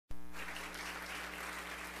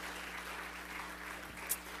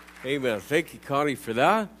Amen. Thank you, Connie, for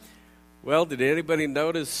that. Well, did anybody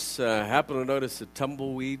happen to notice a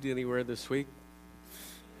tumbleweed anywhere this week?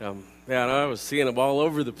 I was seeing them all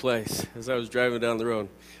over the place as I was driving down the road.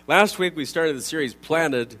 Last week we started the series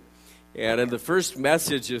Planted, and in the first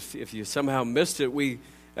message, if you somehow missed it, we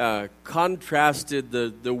contrasted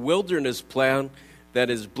the wilderness plan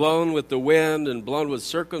that is blown with the wind and blown with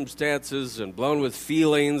circumstances and blown with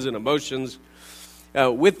feelings and emotions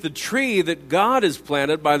with the tree that God has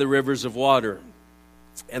planted by the rivers of water.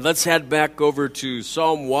 And let's head back over to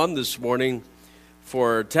Psalm 1 this morning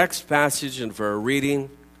for our text passage and for our reading.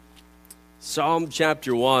 Psalm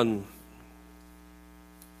chapter 1.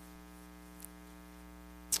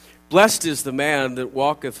 Blessed is the man that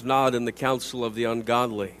walketh not in the counsel of the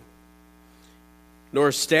ungodly,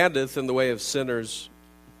 nor standeth in the way of sinners,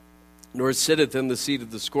 nor sitteth in the seat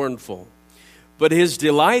of the scornful. But his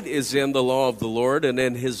delight is in the law of the Lord, and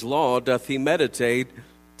in his law doth he meditate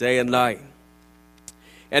day and night.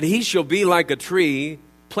 And he shall be like a tree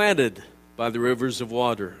planted by the rivers of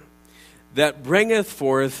water, that bringeth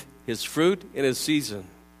forth his fruit in his season.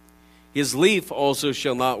 His leaf also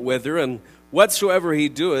shall not wither, and whatsoever he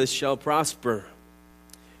doeth shall prosper.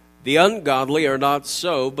 The ungodly are not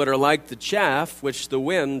so, but are like the chaff which the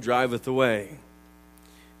wind driveth away.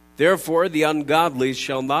 Therefore the ungodly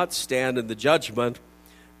shall not stand in the judgment,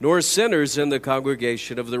 nor sinners in the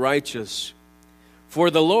congregation of the righteous.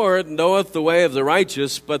 For the Lord knoweth the way of the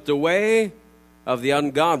righteous, but the way of the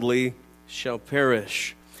ungodly shall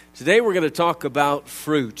perish. Today we're going to talk about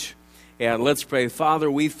fruit. And let's pray.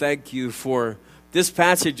 Father, we thank you for this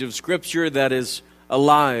passage of Scripture that is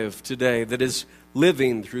alive today, that is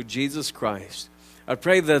living through Jesus Christ. I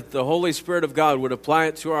pray that the Holy Spirit of God would apply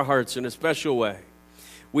it to our hearts in a special way.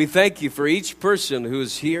 We thank you for each person who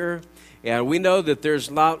is here, and we know that there's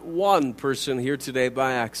not one person here today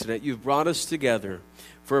by accident. You've brought us together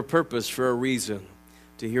for a purpose, for a reason,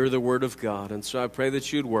 to hear the Word of God. And so I pray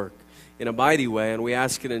that you'd work in a mighty way, and we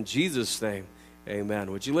ask it in Jesus' name. Amen.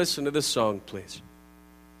 Would you listen to this song, please?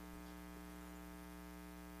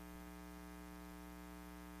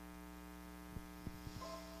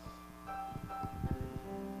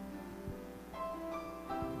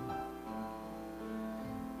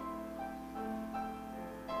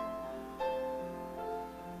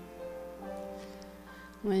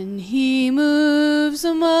 When he moves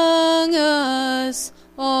among us,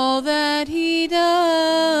 all that he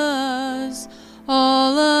does,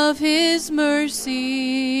 all of his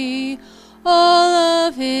mercy, all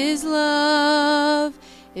of his love.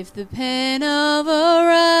 If the pen of a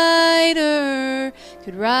writer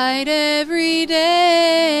could write every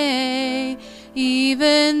day,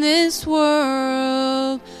 even this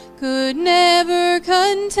world could never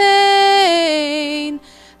contain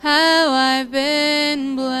how I've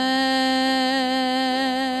been blessed.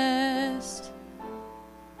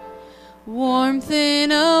 Warmth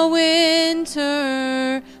in a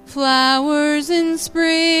winter, flowers in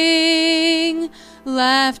spring,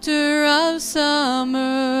 laughter of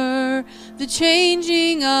summer, the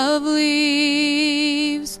changing of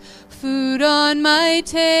leaves, food on my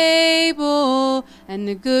table, and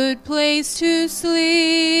a good place to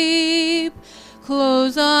sleep,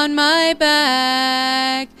 clothes on my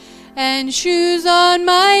back, and shoes on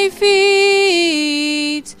my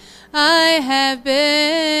feet. I have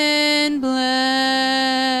been blessed.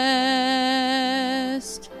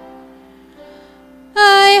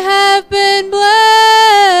 I have been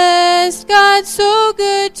blessed. God's so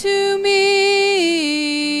good to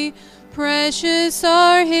me. Precious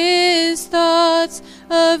are his thoughts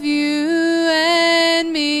of you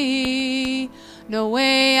and me. No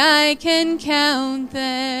way I can count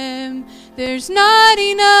them. There's not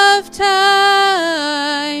enough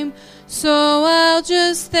time. So I'll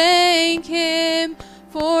just thank him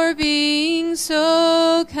for being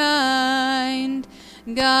so kind.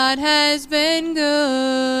 God has been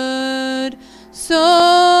good,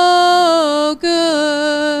 so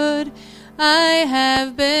good. I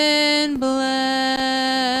have been blessed.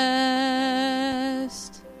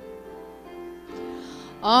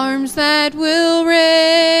 Arms that will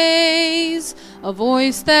raise, a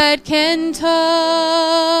voice that can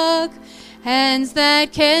talk, hands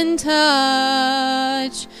that can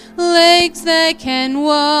touch, legs that can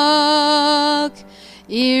walk,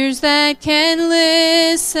 ears that can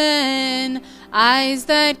listen, eyes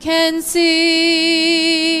that can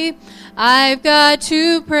see. I've got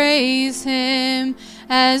to praise him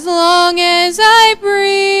as long as I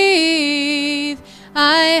breathe.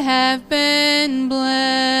 I have been blessed.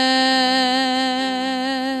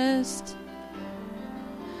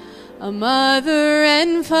 A mother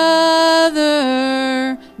and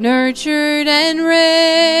father nurtured and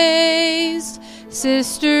raised,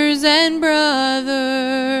 sisters and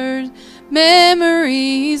brothers,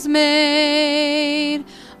 memories made,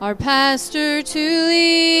 our pastor to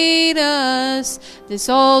lead us, this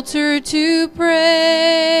altar to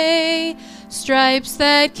pray, stripes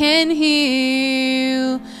that can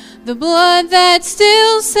heal, the blood that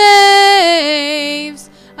still saves.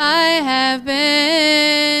 I have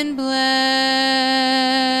been blessed.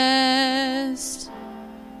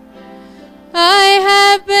 I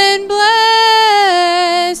have been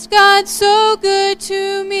blessed. God's so good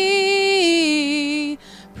to me.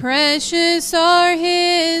 Precious are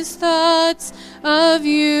his thoughts of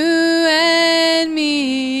you and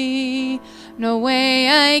me. No way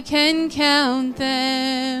I can count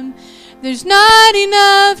them. There's not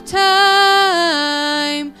enough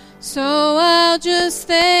time. So I'll just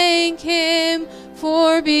thank him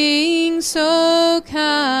for being so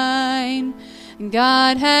kind.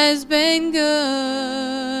 God has been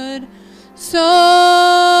good,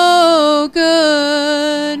 so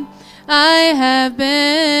good. I have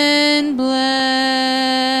been blessed.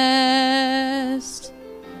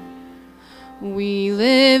 We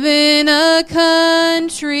live in a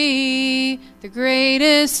country, the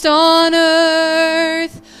greatest on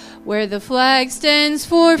earth, where the flag stands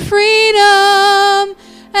for freedom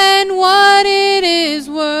and what it is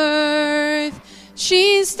worth.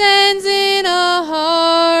 She stands in a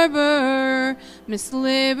harbor, Miss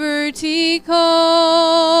Liberty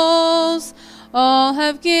calls. All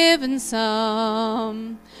have given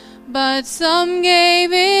some, but some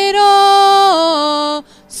gave it all,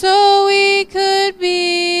 so we could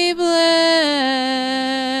be blessed.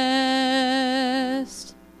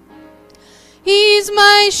 He's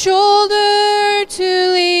my shoulder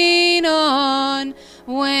to lean on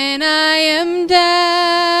when I am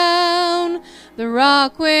down, the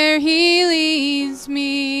rock where he leads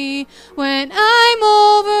me when I'm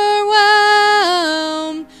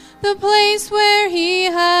overwhelmed, the place where he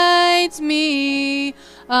hides me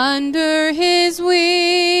under his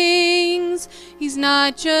wings. He's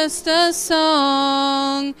not just a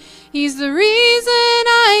song, he's the reason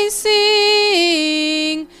I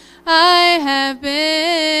sing. I have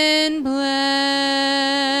been blessed.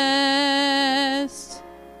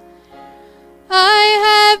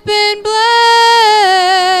 I have been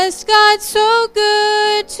blessed. God's so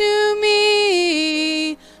good to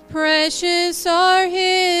me. Precious are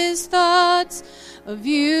his thoughts of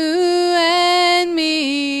you and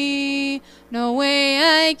me. No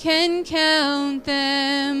way I can count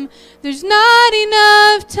them. There's not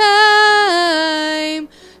enough time.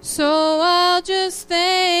 So I'll just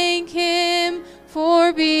thank him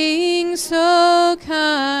for being so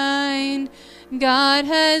kind. God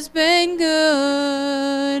has been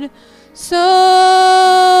good,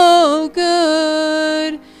 so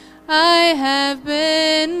good. I have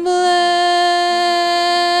been blessed.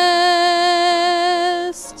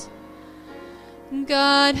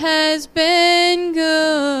 God has been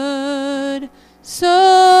good, so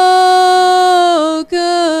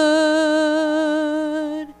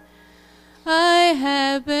good. I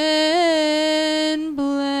have been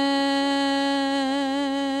blessed.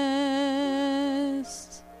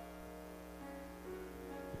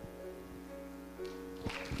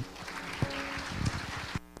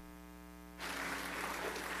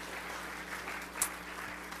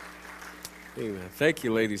 Amen. Thank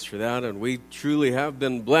you, ladies, for that. And we truly have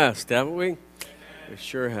been blessed, haven't we? We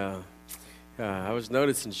sure have. I was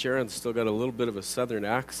noticing Sharon's still got a little bit of a southern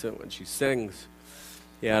accent when she sings.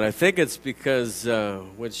 Yeah, and I think it's because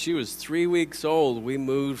when she was 3 weeks old, we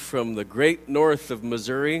moved from the great north of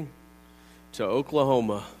Missouri to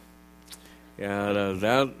Oklahoma. And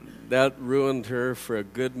that ruined her for a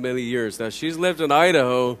good many years. Now, she's lived in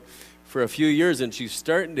Idaho for a few years, and she's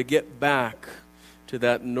starting to get back to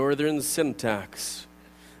that northern syntax.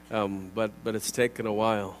 But it's taken a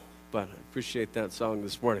while. But I appreciate that song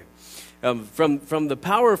this morning. From the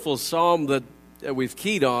powerful psalm that we've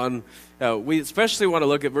keyed on, we especially want to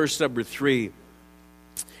look at verse number 3.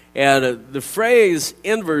 And the phrase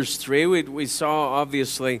in verse 3, we saw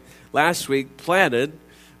obviously last week, planted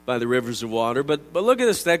by the rivers of water. But look at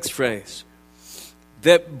this next phrase.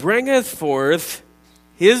 That bringeth forth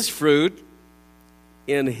his fruit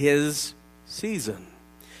in his season.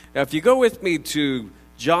 Now, if you go with me to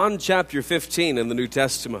John chapter 15 in the New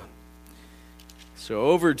Testament. So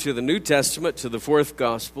over to the New Testament, to the fourth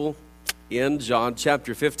gospel in John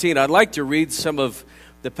chapter 15. I'd like to read some of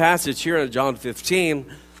the passage here in John 15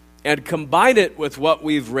 and combine it with what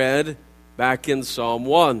we've read back in Psalm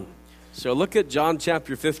 1. So look at John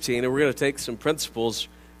chapter 15, and we're going to take some principles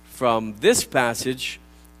from this passage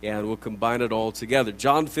and we'll combine it all together.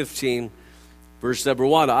 John 15, verse number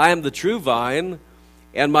 1. I am the true vine,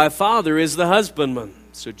 and my Father is the husbandman.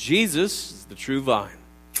 So Jesus is the true vine.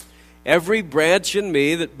 Every branch in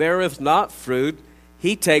me that beareth not fruit,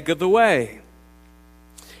 he taketh away.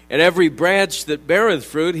 And every branch that beareth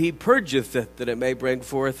fruit, he purgeth it, that it may bring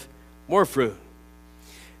forth more fruit.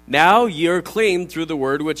 Now ye are clean through the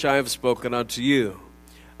word which I have spoken unto you.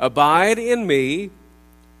 Abide in me,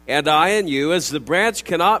 and I in you, as the branch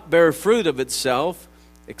cannot bear fruit of itself,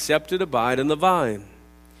 except it abide in the vine.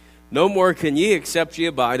 No more can ye, except ye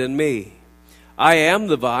abide in me. I am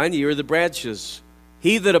the vine, ye are the branches.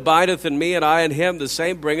 He that abideth in me, and I in him, the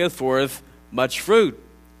same bringeth forth much fruit.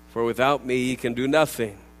 For without me ye can do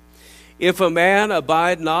nothing. If a man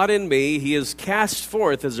abide not in me, he is cast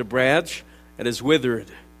forth as a branch, and is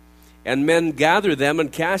withered. And men gather them,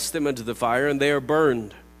 and cast them into the fire, and they are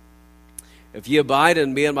burned. If ye abide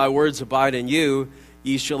in me, and my words abide in you,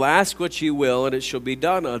 ye shall ask what ye will, and it shall be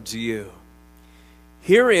done unto you.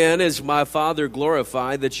 Herein is my Father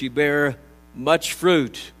glorified, that ye bear much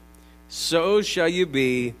fruit. So shall you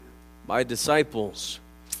be my disciples.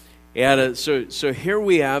 And so here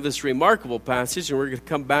we have this remarkable passage, and we're going to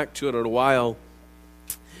come back to it in a while.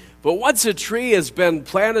 But once a tree has been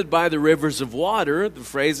planted by the rivers of water, the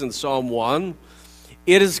phrase in Psalm 1,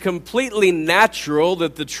 it is completely natural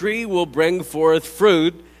that the tree will bring forth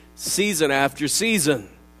fruit season after season.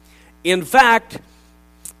 In fact,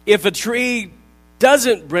 if a tree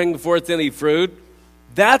doesn't bring forth any fruit,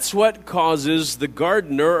 that's what causes the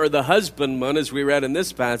gardener or the husbandman, as we read in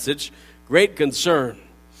this passage, great concern.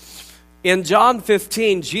 In John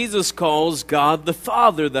 15, Jesus calls God the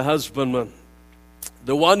Father the husbandman,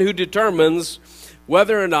 the one who determines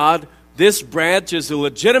whether or not this branch is a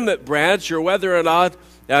legitimate branch or whether or not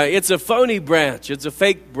it's a phony branch, it's a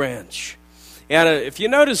fake branch. And if you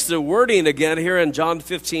notice the wording again here in John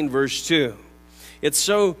 15, verse 2, it's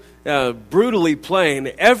so brutally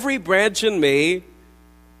plain. Every branch in me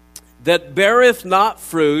that beareth not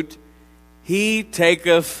fruit, he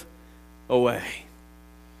taketh away.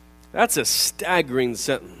 That's a staggering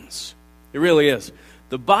sentence. It really is.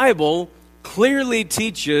 The Bible clearly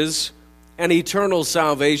teaches an eternal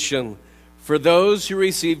salvation for those who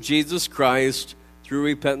receive Jesus Christ through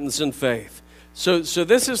repentance and faith. So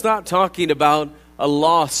this is not talking about a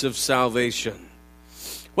loss of salvation.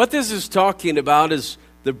 What this is talking about is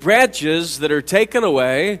the branches that are taken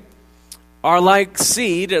away are like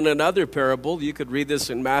seed in another parable. You could read this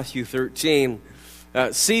in Matthew 13.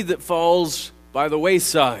 Seed that falls by the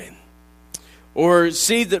wayside, or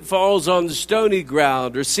seed that falls on the stony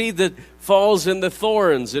ground, or seed that falls in the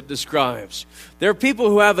thorns, it describes. There are people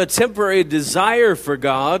who have a temporary desire for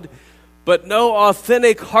God, but no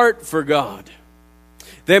authentic heart for God.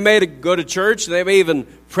 They may go to church, they may even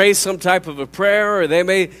pray some type of a prayer, or they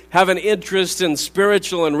may have an interest in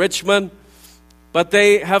spiritual enrichment, but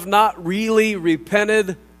they have not really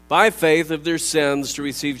repented by faith of their sins to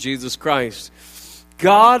receive Jesus Christ.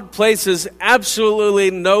 God places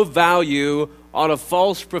absolutely no value on a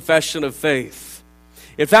false profession of faith.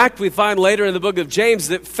 In fact, we find later in the book of James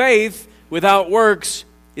that faith without works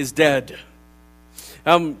is dead.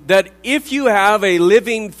 That if you have a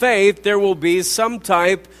living faith, there will be some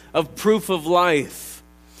type of proof of life.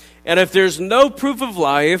 And if there's no proof of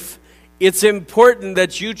life, it's important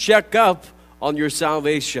that you check up on your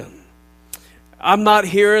salvation. I'm not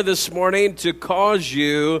here this morning to cause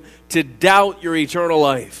you to doubt your eternal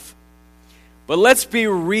life. But let's be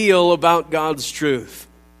real about God's truth.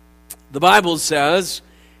 The Bible says,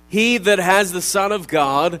 he that has the Son of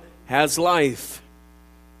God has life.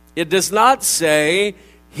 It does not say,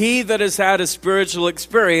 he that has had a spiritual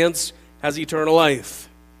experience has eternal life.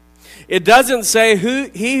 It doesn't say,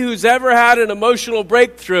 he who's ever had an emotional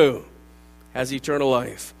breakthrough has eternal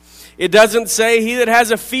life. It doesn't say, he that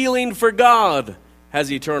has a feeling for God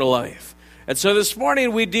has eternal life. And so this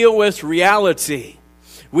morning we deal with reality.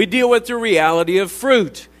 We deal with the reality of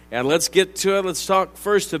fruit. And let's get to it. Let's talk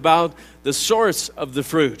first about the source of the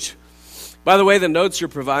fruit. By the way, the notes are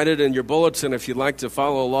provided in your bulletin if you'd like to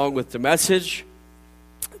follow along with the message.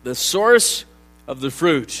 The source of the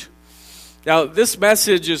fruit. Now, this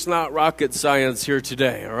message is not rocket science here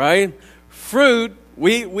today, all right? Fruit,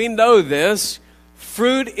 we know this.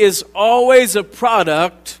 Fruit is always a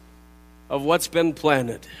product of what's been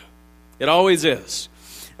planted. It always is.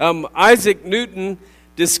 Isaac Newton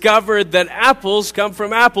discovered that apples come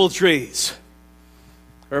from apple trees.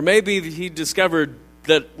 Or maybe he discovered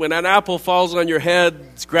that when an apple falls on your head,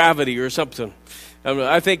 it's gravity or something.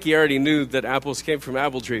 I think he already knew that apples came from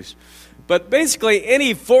apple trees. But basically,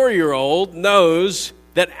 any 4-year-old knows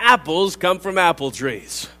that apples come from apple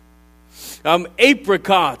trees.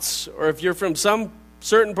 Apricots, or if you're from some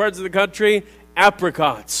certain parts of the country,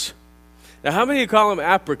 apricots. Now, how many of you call them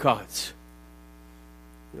apricots?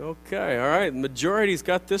 Okay, all right. The majority's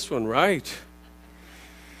got this one right.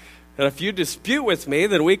 And if you dispute with me,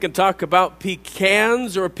 then we can talk about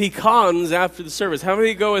pecans or pecans after the service. How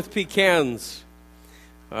many go with pecans?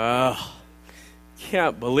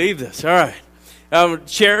 Can't believe this. All right.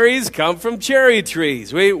 Cherries come from cherry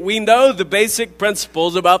trees. We know the basic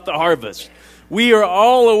principles about the harvest. We are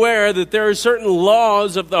all aware that there are certain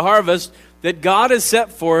laws of the harvest that God has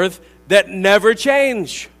set forth that never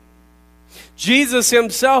change. Jesus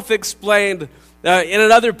himself explained in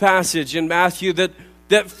another passage in Matthew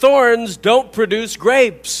that thorns don't produce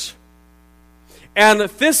grapes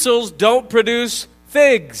and thistles don't produce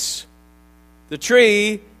figs. The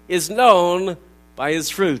tree is known by his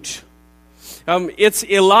fruit. It's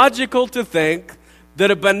illogical to think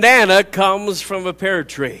that a banana comes from a pear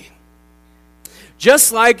tree.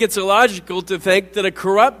 Just like it's illogical to think that a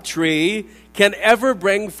corrupt tree can ever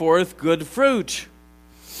bring forth good fruit.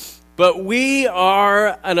 But we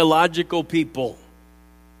are an illogical people.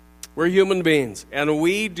 We're human beings, and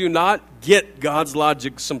we do not get God's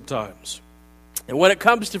logic sometimes. And when it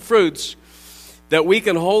comes to fruits that we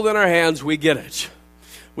can hold in our hands, we get it.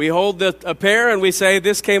 We hold a pear and we say,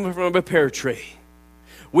 this came from a pear tree.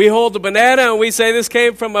 We hold a banana and we say, this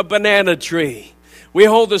came from a banana tree. We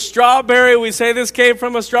hold a strawberry, we say, this came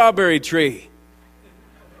from a strawberry tree.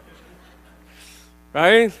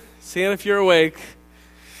 Right? Seeing if you're awake.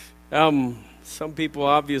 Some people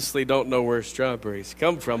obviously don't know where strawberries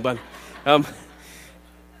come from, but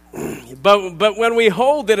when we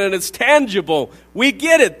hold it and it's tangible, we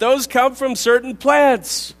get it. Those come from certain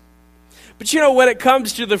plants. But when it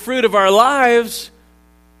comes to the fruit of our lives,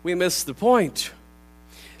 we miss the point.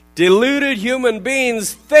 Deluded human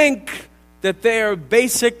beings think that they are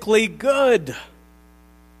basically good.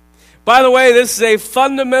 By the way, this is a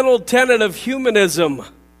fundamental tenet of humanism.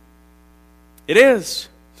 It is.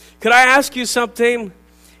 Could I ask you something?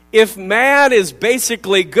 If man is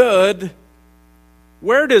basically good,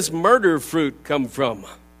 where does murder fruit come from?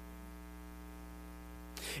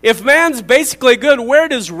 If man's basically good, where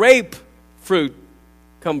does rape fruit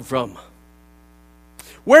come from?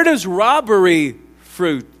 Where does robbery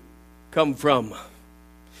fruit come from?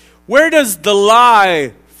 Where does the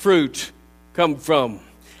lie fruit come from?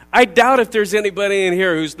 I doubt if there's anybody in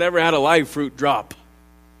here who's never had a live fruit drop.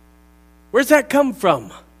 Where's that come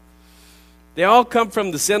from? They all come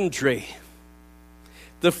from the sin tree.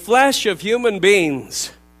 The flesh of human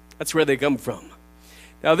beings, that's where they come from.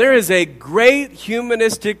 Now, there is a great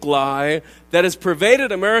humanistic lie that has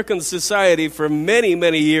pervaded American society for many,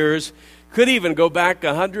 many years. Could even go back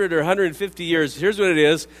 100 or 150 years. Here's what it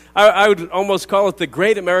is. I would almost call it the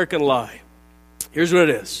great American lie. Here's what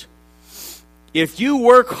it is. If you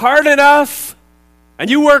work hard enough and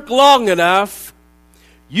you work long enough,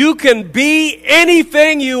 you can be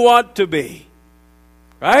anything you want to be.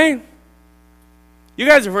 Right? You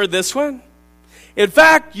guys have heard this one? In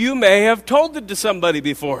fact, you may have told it to somebody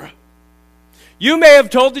before. You may have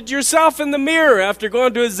told it yourself in the mirror after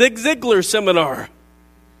going to a Zig Ziglar seminar.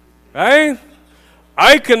 Right?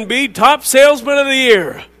 I can be top salesman of the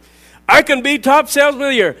year. I can be top salesman of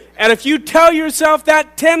the year. And if you tell yourself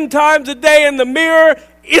that 10 times a day in the mirror,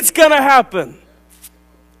 it's going to happen.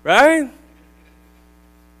 Right?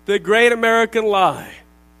 The great American lie.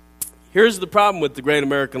 Here's the problem with the great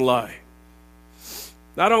American lie.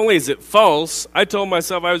 Not only is it false, I told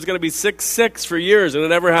myself I was going to be 6'6" for years, and it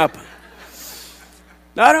never happened.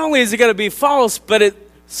 Not only is it going to be false, but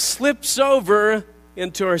it slips over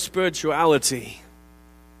into our spirituality.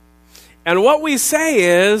 And what we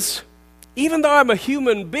say is, even though I'm a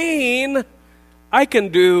human being, I can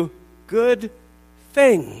do good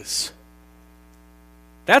things.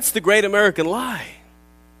 That's the great American lie.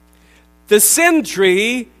 The sin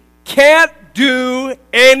tree can't do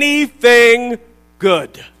anything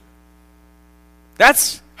good.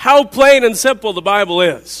 That's how plain and simple the Bible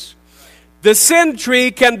is. The sin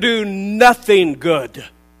tree can do nothing good.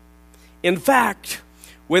 In fact,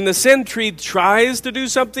 when the sin tree tries to do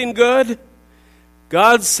something good,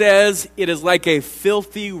 God says it is like a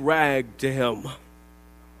filthy rag to him.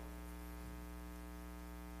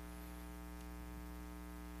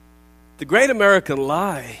 The great American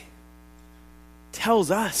lie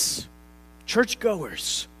tells us,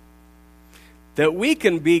 churchgoers, that we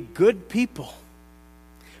can be good people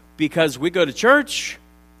because we go to church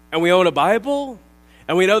and we own a Bible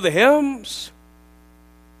and we know the hymns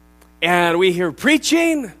and we hear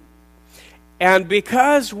preaching, and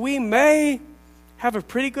because we may have a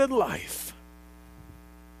pretty good life.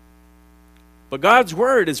 But God's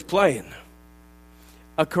word is plain.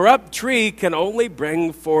 A corrupt tree can only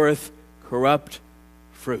bring forth corrupt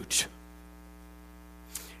fruit.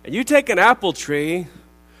 And you take an apple tree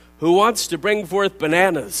who wants to bring forth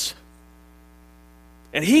bananas,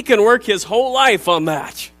 and he can work his whole life on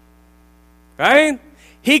that, right?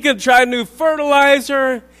 He can try new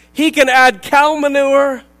fertilizer. He can add cow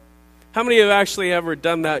manure. How many have actually ever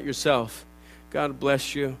done that yourself? God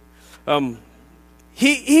bless you.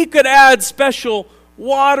 He could add special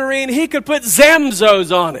watering. He could put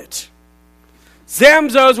Zamzos on it.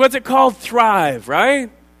 Zamzos, what's it called? Thrive, right?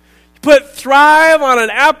 You put Thrive on an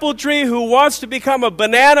apple tree who wants to become a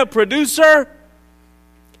banana producer,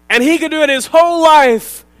 and he could do it his whole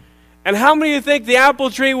life. And how many of you think the apple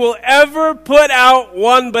tree will ever put out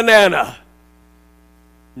one banana?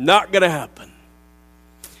 Not going to happen.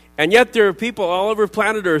 And yet there are people all over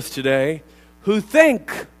planet Earth today who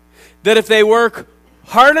think that if they work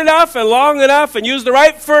hard enough and long enough and use the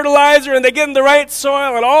right fertilizer and they give them the right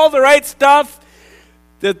soil and all the right stuff,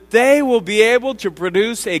 that they will be able to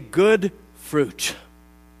produce a good fruit.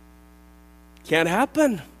 Can't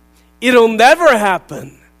happen. It'll never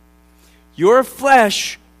happen. Your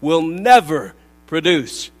flesh will never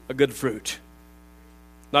produce a good fruit.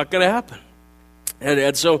 Not going to happen.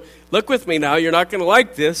 And so, look with me now. You're not going to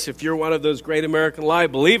like this if you're one of those great American lie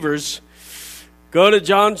believers. Go to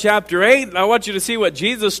John chapter 8, and I want you to see what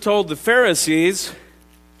Jesus told the Pharisees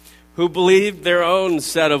who believed their own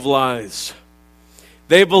set of lies.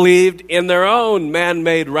 They believed in their own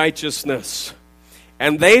man-made righteousness.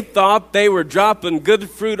 And they thought they were dropping good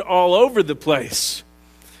fruit all over the place.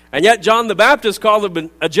 And yet John the Baptist called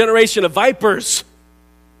them a generation of vipers.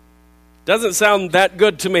 Doesn't sound that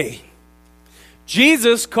good to me.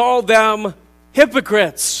 Jesus called them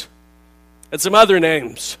hypocrites and some other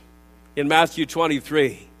names in Matthew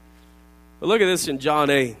 23. But look at this in John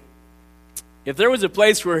 8. If there was a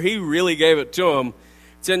place where he really gave it to them,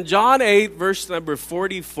 it's in John 8, verse number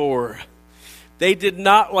 44. They did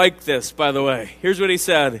not like this, by the way. Here's what he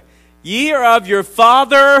said. Ye are of your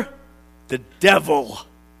father, the devil.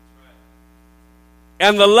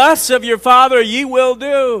 And the lusts of your father ye will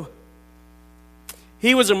do.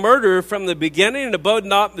 He was a murderer from the beginning and abode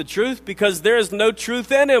not in the truth, because there is no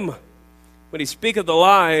truth in him. When he speaketh a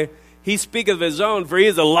lie, he speaketh of his own, for he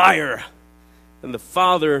is a liar and the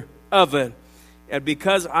father of it. And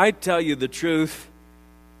because I tell you the truth,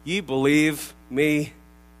 ye believe me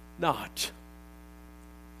not.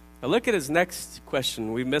 Now look at his next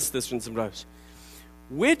question. We miss this one sometimes.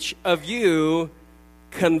 Which of you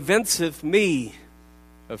convinceth me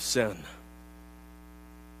of sin?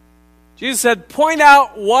 Jesus said, point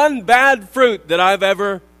out one bad fruit that I've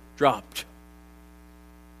ever dropped.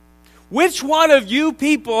 Which one of you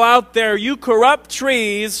people out there, you corrupt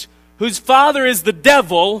trees whose father is the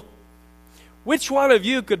devil, which one of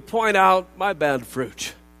you could point out my bad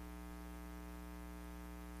fruit?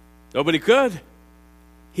 Nobody could.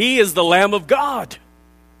 He is the Lamb of God.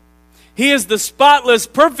 He is the spotless,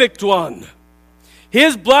 perfect one.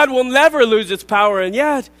 His blood will never lose its power, and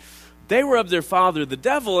yet they were of their father, the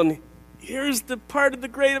devil. And here's the part of the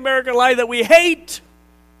great American lie that we hate.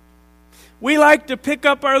 We like to pick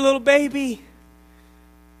up our little baby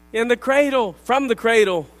in the cradle, from the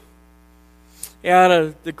cradle.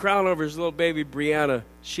 And the crown over his little baby, Brianna,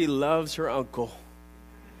 she loves her uncle.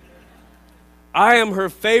 I am her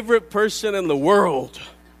favorite person in the world.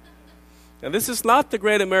 And this is not the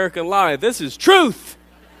great American lie. This is truth.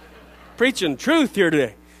 Preaching truth here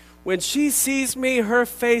today. When she sees me, her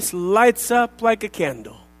face lights up like a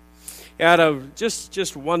candle. And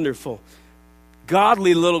just wonderful,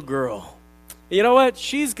 godly little girl. You know what?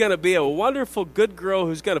 She's going to be a wonderful, good girl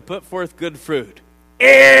who's going to put forth good fruit.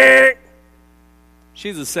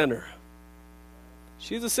 She's a sinner.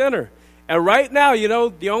 She's a sinner. And right now, you know,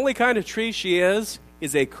 the only kind of tree she is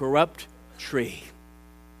a corrupt tree.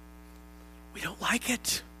 We don't like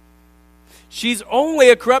it. She's only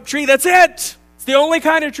a corrupt tree. That's it. It's the only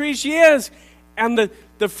kind of tree she is. And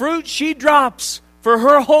the fruit she drops for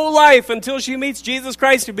her whole life until she meets Jesus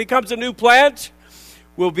Christ and becomes a new plant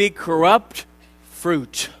will be corrupt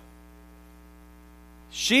fruit.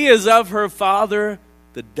 She is of her father,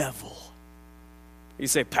 the devil. You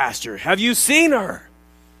say, Pastor, have you seen her?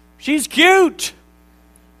 She's cute.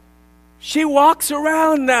 She walks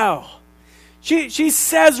around now. She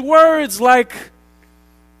says words like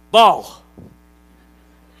ball,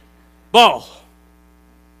 ball,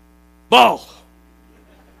 ball,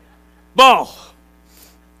 ball.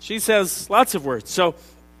 She says lots of words. So,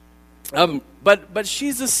 but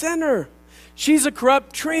she's a sinner. She's a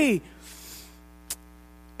corrupt tree.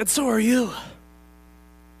 And so are you.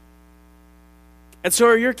 And so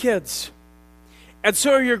are your kids. And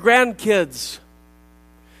so are your grandkids.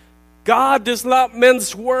 God does not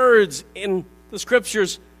mince words in the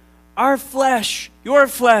Scriptures. Our flesh, your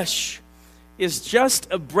flesh, is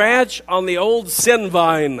just a branch on the old sin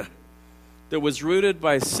vine that was rooted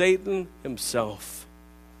by Satan himself.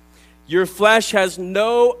 Your flesh has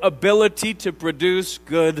no ability to produce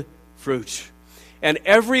good fruit. And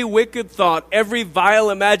every wicked thought, every vile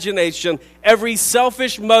imagination, every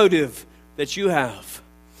selfish motive that you have,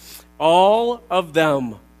 all of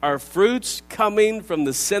them are fruits coming from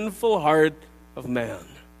the sinful heart of man.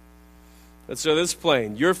 And so this is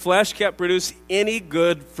plain. Your flesh can't produce any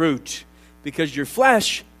good fruit because your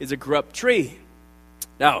flesh is a corrupt tree.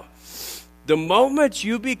 Now, the moment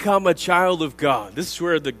you become a child of God, this is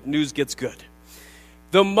where the news gets good.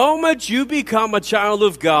 The moment you become a child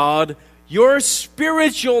of God, your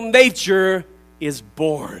spiritual nature is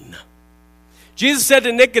born. Jesus said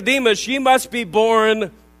to Nicodemus, "You must be born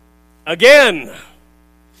again."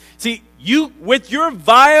 See, you with your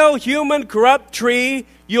vile, human, corrupt tree,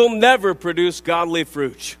 you'll never produce godly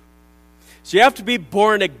fruit. So you have to be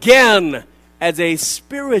born again as a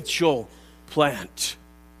spiritual plant.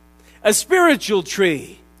 A spiritual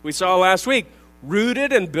tree, we saw last week,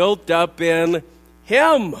 rooted and built up in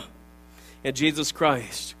Him, in Jesus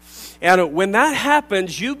Christ. And when that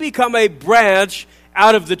happens, you become a branch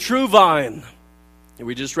out of the true vine that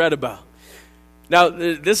we just read about. Now,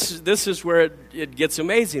 this is where it gets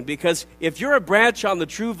amazing, because if you're a branch on the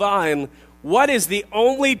true vine, what is the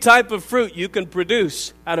only type of fruit you can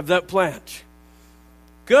produce out of that plant?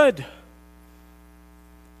 Good.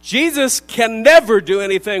 Jesus can never do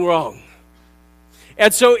anything wrong.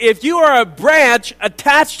 And so if you are a branch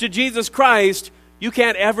attached to Jesus Christ, you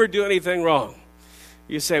can't ever do anything wrong.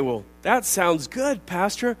 You say, "Well, that sounds good,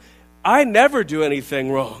 Pastor. I never do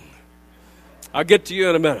anything wrong." I'll get to you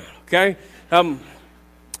in a minute, okay?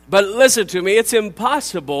 But listen to me, it's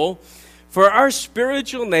impossible for our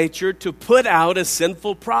spiritual nature to put out a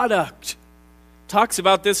sinful product. Talks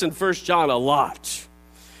about this in 1 John a lot.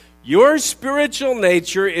 Your spiritual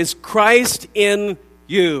nature is Christ in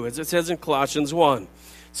you, as it says in Colossians 1.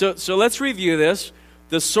 So let's review this.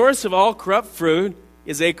 The source of all corrupt fruit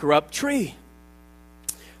is a corrupt tree.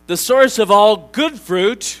 The source of all good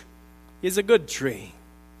fruit is a good tree.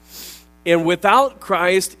 And without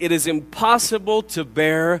Christ, it is impossible to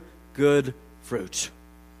bear good fruit.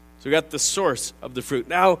 So we got the source of the fruit.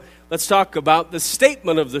 Now, let's talk about the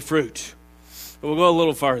statement of the fruit. We'll go a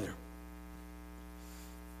little farther.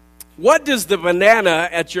 What does the banana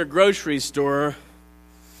at your grocery store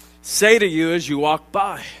say to you as you walk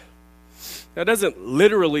by? That doesn't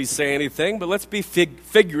literally say anything, but let's be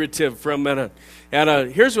figurative for a minute.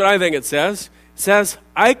 And here's what I think it says. It says,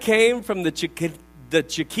 "I came from the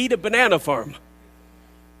Chiquita Banana Farm."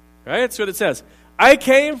 Right? That's what it says. "I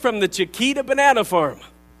came from the Chiquita Banana Farm."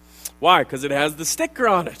 Why? Because it has the sticker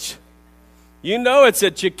on it. You know it's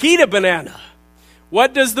a Chiquita banana.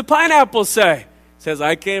 What does the pineapple say? It says,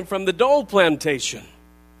 "I came from the Dole Plantation."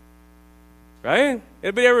 Right?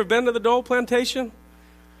 Anybody ever been to the Dole Plantation?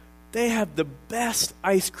 They have the best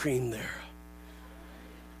ice cream there.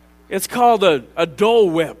 It's called a Dole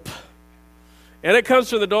Whip. And it comes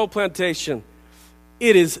from the Dole Plantation.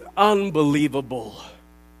 It is unbelievable.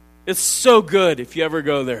 It's so good if you ever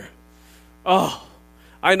go there. Oh,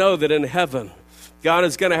 I know that in heaven, God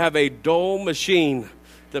is going to have a Dole machine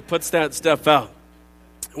that puts that stuff out.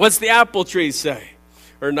 What's the apple tree say?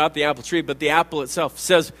 Or not the apple tree, but the apple itself. It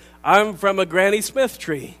says, "I'm from a Granny Smith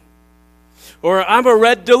tree." Or "I'm a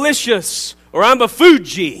Red Delicious." Or "I'm a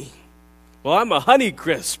Fuji." Well, I'm a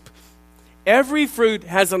Honeycrisp. Every fruit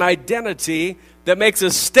has an identity that makes a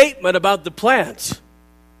statement about the plant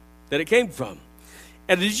that it came from.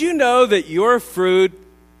 And did you know that your fruit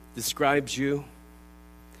describes you?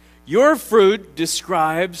 Your fruit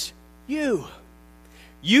describes you.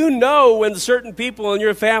 You know when certain people in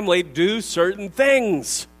your family do certain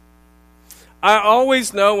things. I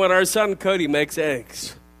always know when our son Cody makes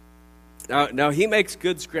eggs. Now he makes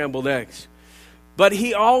good scrambled eggs. But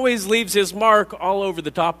he always leaves his mark all over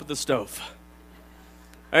the top of the stove.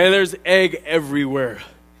 I mean, there's egg everywhere.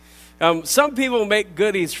 Some people make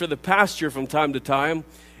goodies for the pasture from time to time,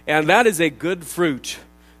 and that is a good fruit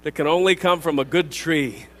that can only come from a good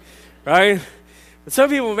tree, right? But some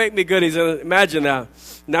people make me goodies, and imagine that.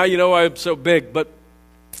 Now you know why I'm so big, but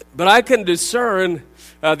I can discern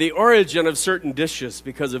the origin of certain dishes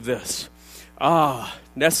because of this.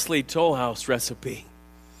 Nestle Toll House recipe.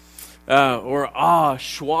 Or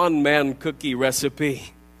Schwanman cookie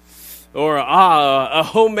recipe. Or a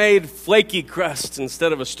homemade flaky crust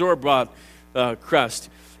instead of a store-bought crust.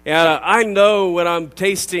 And I know when I'm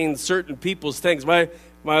tasting certain people's things. My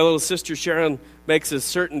little sister Sharon makes a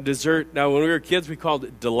certain dessert. Now, when we were kids, we called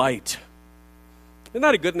it Delight. Isn't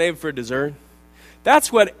that a good name for a dessert?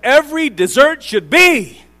 That's what every dessert should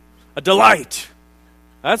be, a delight.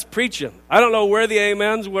 That's preaching. I don't know where the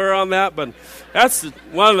amens were on that, but that's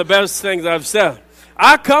one of the best things I've said.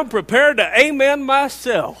 I come prepared to amen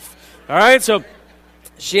myself. All right, so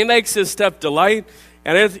she makes this stuff Delight,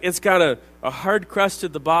 and it's got a hard crust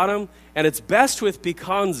at the bottom, and it's best with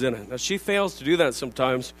pecans in it. Now, she fails to do that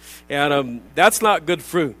sometimes, and that's not good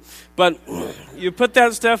fruit. But you put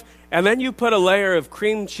that stuff, and then you put a layer of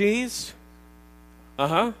cream cheese.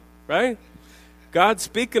 Right? God's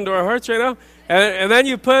speaking to our hearts right now. And then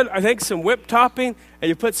you put, I think, some whipped topping, and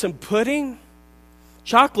you put some pudding.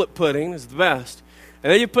 Chocolate pudding is the best.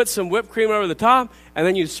 And then you put some whipped cream over the top, and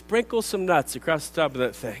then you sprinkle some nuts across the top of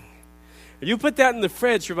that thing. And you put that in the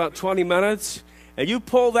fridge for about 20 minutes, and you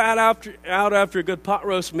pull that out after a good pot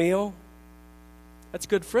roast meal. That's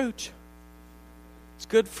good fruit. It's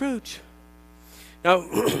good fruit. Now,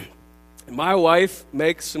 my wife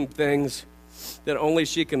makes some things that only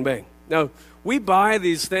she can make. Now, we buy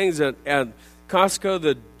these things at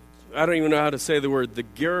Costco, I don't even know how to say the word, the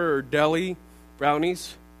Ghirardelli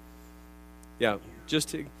brownies. Yeah,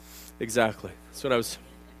 exactly. That's what I was.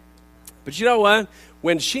 But you know what?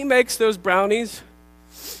 When she makes those brownies,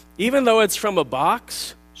 even though it's from a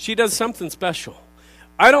box, she does something special.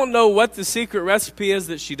 I don't know what the secret recipe is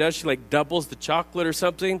that she does. She like doubles the chocolate or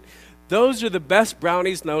something. Those are the best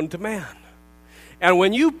brownies known to man. And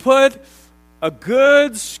when you put a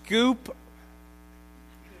good scoop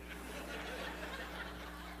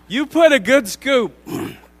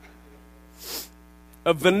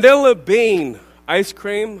of vanilla bean ice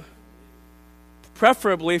cream,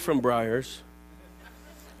 preferably from Breyers,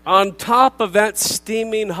 on top of that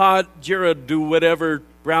steaming hot Ghirardelli whatever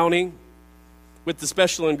brownie with the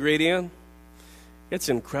special ingredient, it's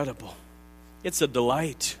incredible. It's a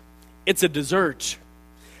delight. It's a dessert.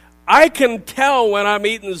 I can tell when I'm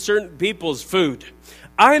eating certain people's food.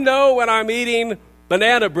 I know when I'm eating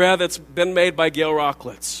banana bread that's been made by Gail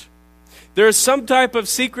Rocklitz. There's some type of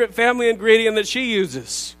secret family ingredient that she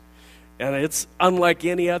uses. And it's unlike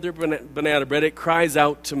any other banana bread. It cries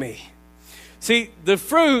out to me. See, the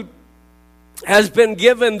fruit has been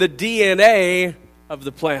given the DNA of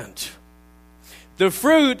the plant. The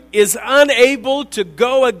fruit is unable to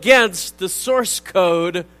go against the source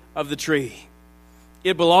code of the tree.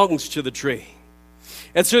 It belongs to the tree.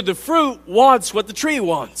 And so the fruit wants what the tree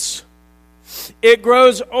wants. It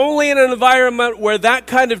grows only in an environment where that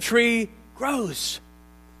kind of tree grows.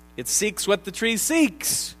 It seeks what the tree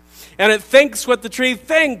seeks. And it thinks what the tree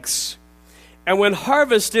thinks. And when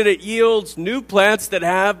harvested, it yields new plants that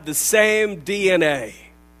have the same DNA.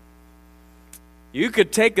 You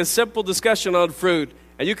could take a simple discussion on fruit,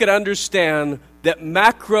 and you could understand that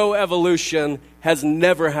macroevolution has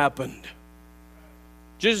never happened.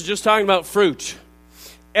 Just talking about fruit.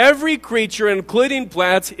 Every creature, including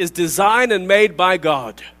plants, is designed and made by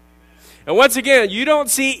God. And once again, you don't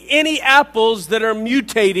see any apples that are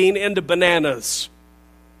mutating into bananas.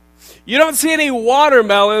 You don't see any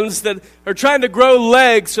watermelons that are trying to grow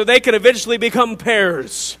legs so they can eventually become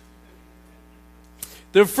pears.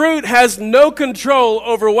 The fruit has no control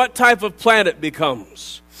over what type of plant it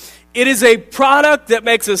becomes. It is a product that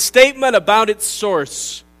makes a statement about its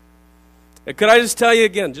source. And could I just tell you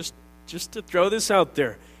again, just to throw this out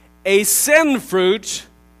there, a sin fruit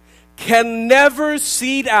can never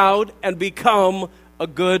seed out and become a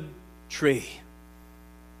good tree.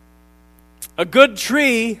 A good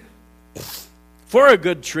tree, for a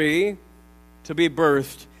good tree to be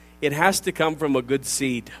birthed, it has to come from a good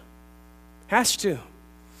seed. Has to.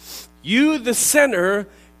 You, the sinner,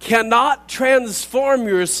 cannot transform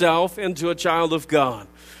yourself into a child of God.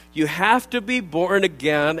 You have to be born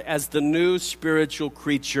again as the new spiritual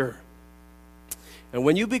creature. And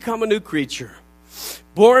when you become a new creature,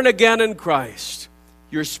 born again in Christ,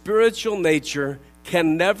 your spiritual nature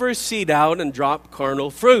can never seed out and drop carnal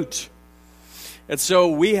fruit. And so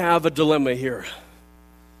we have a dilemma here.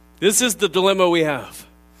 This is the dilemma we have.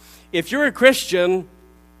 If you're a Christian,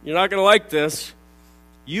 you're not going to like this.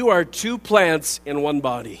 You are two plants in one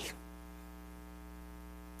body.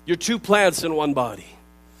 You're two plants in one body.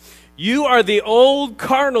 You are the old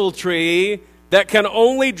carnal tree that can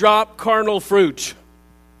only drop carnal fruit.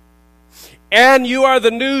 And you are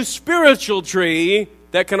the new spiritual tree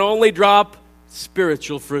that can only drop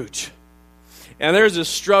spiritual fruit. And there's a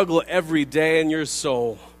struggle every day in your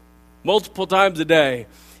soul, multiple times a day,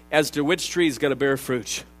 as to which tree is going to bear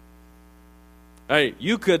fruit. All right,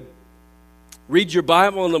 you could read your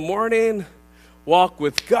Bible in the morning, walk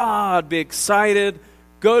with God, be excited,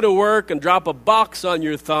 go to work and drop a box on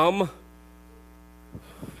your thumb,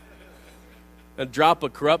 and drop a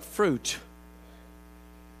corrupt fruit.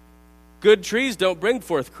 Good trees don't bring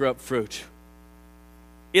forth corrupt fruit.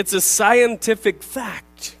 It's a scientific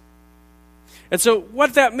fact. And so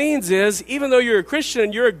what that means is, even though you're a Christian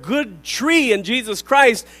and you're a good tree in Jesus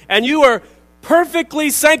Christ, and you are perfectly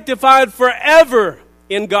sanctified forever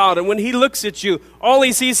in God, and when he looks at you, all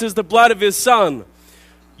he sees is the blood of his Son,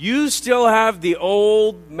 you still have the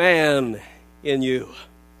old man in you.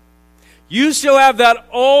 You still have that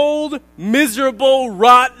old, miserable,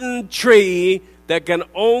 rotten tree that can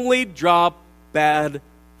only drop bad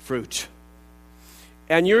fruit.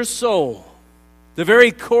 And your soul, the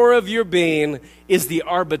very core of your being, is the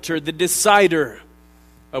arbiter, the decider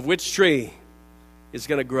of which tree is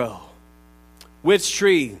going to grow, which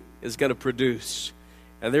tree is going to produce.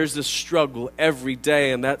 And there's this struggle every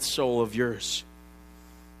day in that soul of yours.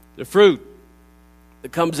 The fruit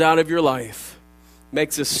that comes out of your life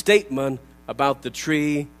makes a statement about the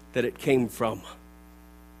tree that it came from.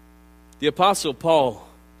 The Apostle Paul,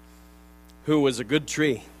 who was a good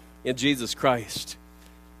tree in Jesus Christ,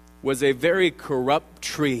 was a very corrupt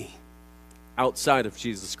tree outside of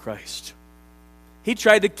Jesus Christ. He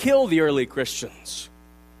tried to kill the early Christians.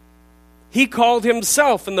 He called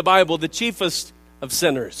himself in the Bible the chiefest of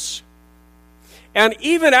sinners. And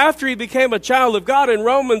even after he became a child of God, in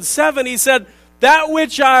Romans 7, he said, "That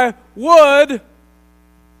which I would,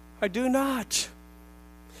 I do not.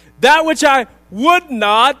 That which I would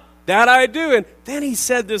not, that I do." And then he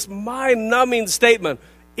said this mind-numbing statement,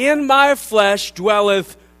 "In my flesh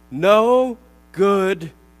dwelleth no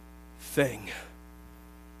good thing."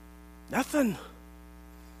 Nothing.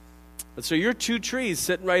 And so you're two trees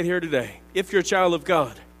sitting right here today, if you're a child of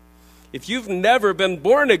God. If you've never been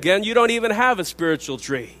born again, you don't even have a spiritual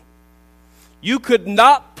tree. You could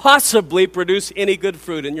not possibly produce any good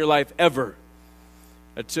fruit in your life ever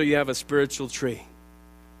until you have a spiritual tree.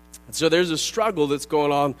 And so there's a struggle that's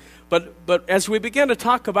going on. But as we begin to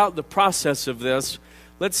talk about the process of this,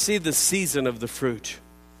 let's see the season of the fruit.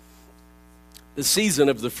 The season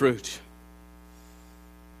of the fruit.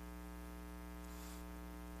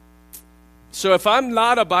 So if I'm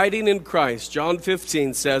not abiding in Christ, John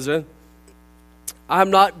 15 says it, I'm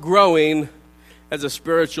not growing as a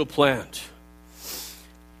spiritual plant.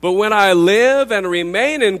 But when I live and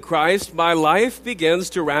remain in Christ, my life begins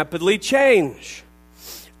to rapidly change.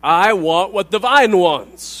 I want what the vine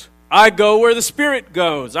wants. I go where the Spirit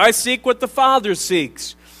goes. I seek what the Father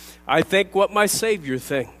seeks. I think what my Savior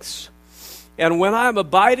thinks. And when I'm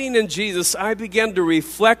abiding in Jesus, I begin to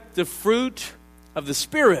reflect the fruit of the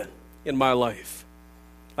Spirit in my life,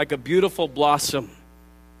 like a beautiful blossom.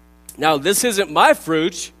 Now, this isn't my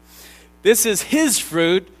fruit. This is His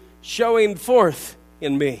fruit showing forth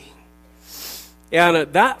in me.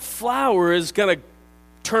 And that flower is going to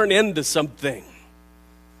turn into something,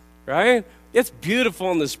 right? It's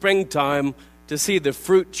beautiful in the springtime to see the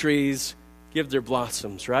fruit trees give their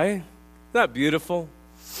blossoms, right? Isn't that beautiful?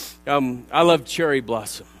 I love cherry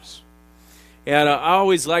blossoms. And I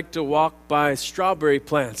always like to walk by strawberry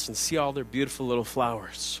plants and see all their beautiful little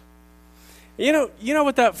flowers. You know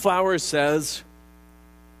what that flower says?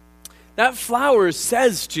 That flower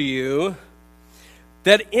says to you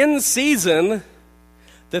that in season,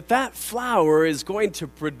 that flower is going to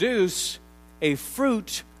produce a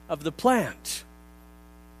fruit of the plant.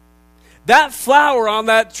 That flower on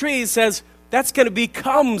that tree says that's going to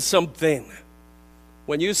become something.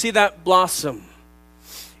 When you see that blossom,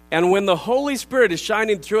 and when the Holy Spirit is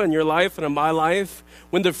shining through in your life and in my life,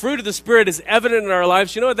 when the fruit of the Spirit is evident in our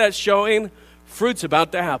lives, you know what that's showing? Fruit's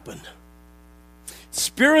about to happen.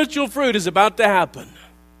 Spiritual fruit is about to happen.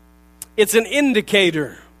 It's an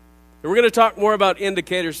indicator. And we're going to talk more about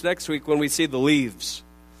indicators next week when we see the leaves.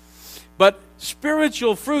 But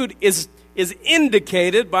spiritual fruit is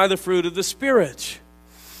indicated by the fruit of the Spirit.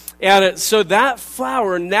 And so that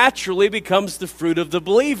flower naturally becomes the fruit of the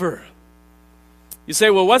believer. You say,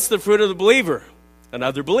 well, what's the fruit of the believer?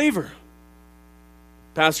 Another believer.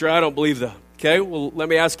 Pastor, I don't believe that. Okay, well, let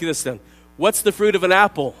me ask you this then. What's the fruit of an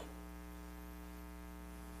apple?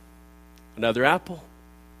 Another apple.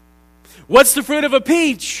 What's the fruit of a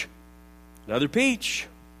peach? Another peach.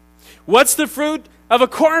 What's the fruit of a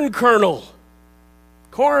corn kernel?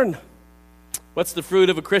 Corn. What's the fruit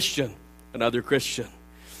of a Christian? Another Christian.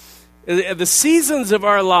 The seasons of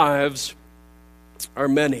our lives are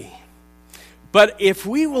many. But if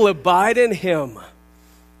we will abide in Him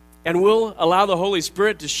and we'll allow the Holy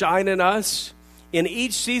Spirit to shine in us, in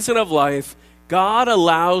each season of life, God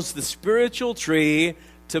allows the spiritual tree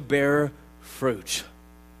to bear fruit.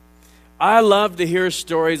 I love to hear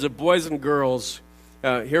stories of boys and girls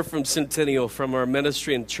here from Centennial, from our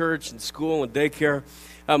ministry in church and school and daycare.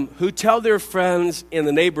 who tell their friends in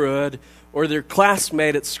the neighborhood or their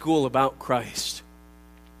classmate at school about Christ.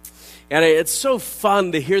 And it's so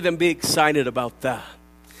fun to hear them be excited about that.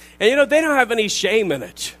 And they don't have any shame in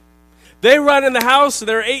it. They run in the house,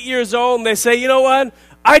 they're 8 years old, and they say, you know what?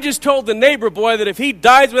 I just told the neighbor boy that if he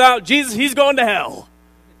dies without Jesus, he's going to hell.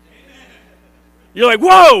 You're like,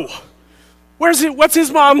 whoa! What's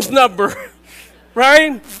his mom's number?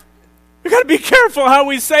 Right? We got to be careful how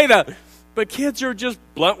we say that. But kids are just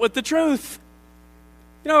blunt with the truth.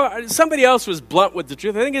 Somebody else was blunt with the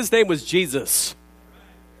truth. I think his name was Jesus.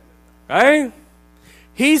 Right?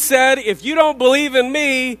 He said, if you don't believe in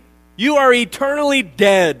me, you are eternally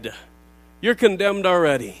dead. You're condemned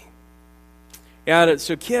already. And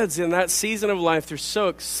so kids in that season of life, they're so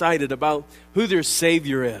excited about who their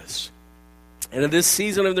Savior is. And in this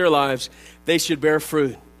season of their lives, they should bear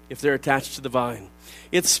fruit if they're attached to the vine.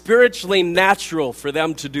 It's spiritually natural for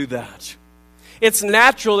them to do that. It's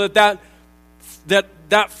natural that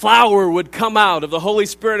flower would come out of the Holy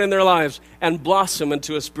Spirit in their lives and blossom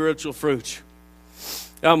into a spiritual fruit.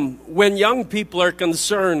 When young people are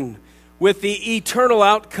concerned with the eternal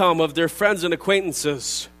outcome of their friends and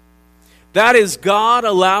acquaintances, that is God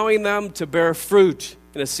allowing them to bear fruit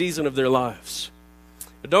in a season of their lives.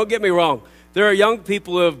 But don't get me wrong. There are young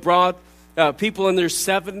people who have brought people in their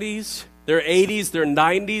 70s, their 80s, their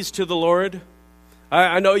 90s to the Lord.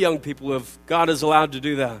 I know young people who God has allowed to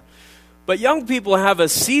do that. But young people have a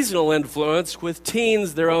seasonal influence with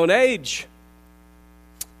teens their own age.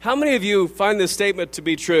 How many of you find this statement to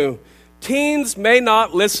be true? Teens may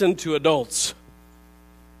not listen to adults.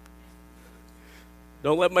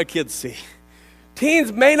 Don't let my kids see.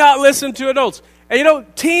 Teens may not listen to adults.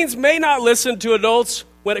 And teens may not listen to adults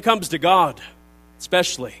when it comes to God,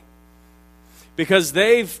 especially. Because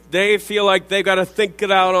they feel like they've got to think it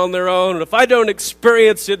out on their own. And if I don't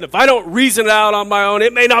experience it, and if I don't reason it out on my own,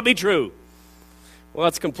 it may not be true. Well,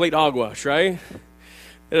 that's complete hogwash, right?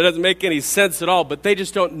 It doesn't make any sense at all, but they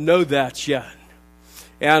just don't know that yet.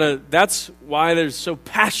 And that's why they're so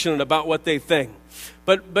passionate about what they think.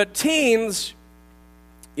 But teens,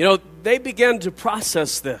 they begin to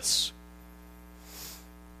process this.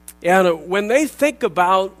 And when they think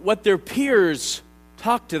about what their peers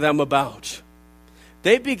talk to them about,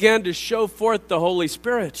 they begin to show forth the Holy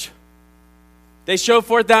Spirit. They show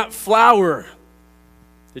forth that flower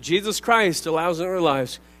that Jesus Christ allows in their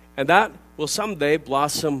lives, and that will someday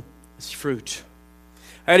blossom as fruit.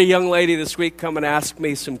 I had a young lady this week come and ask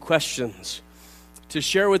me some questions to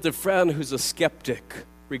share with a friend who's a skeptic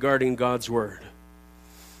regarding God's Word.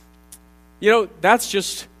 That's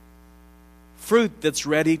just fruit that's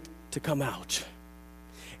ready to come out.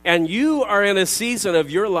 And you are in a season of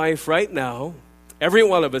your life right now, every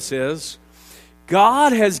one of us is,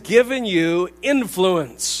 God has given you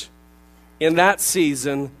influence in that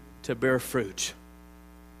season to bear fruit.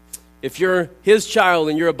 If you're His child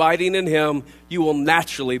and you're abiding in Him, you will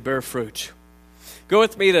naturally bear fruit. Go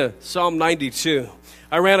with me to Psalm 92.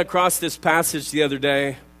 I ran across this passage the other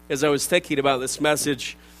day as I was thinking about this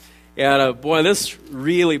message. And boy, this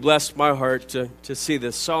really blessed my heart to see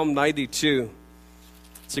this. Psalm 92.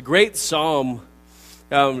 It's a great psalm.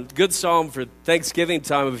 Good psalm for Thanksgiving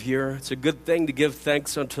time of year. It's a good thing to give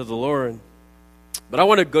thanks unto the Lord. But I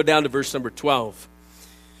want to go down to verse number 12.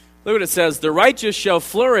 Look what it says. The righteous shall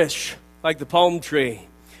flourish like the palm tree.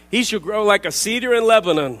 He shall grow like a cedar in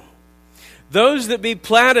Lebanon. Those that be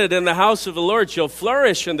planted in the house of the Lord shall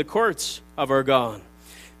flourish in the courts of our God.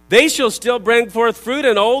 They shall still bring forth fruit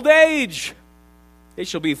in old age. They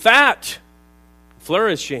shall be fat,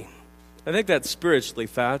 flourishing. I think that's spiritually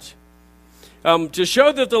fat. To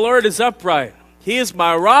show that the Lord is upright. He is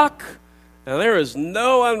my rock, and there is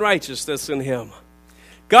no unrighteousness in Him.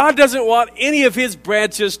 God doesn't want any of His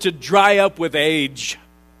branches to dry up with age.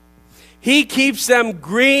 He keeps them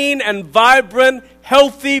green and vibrant,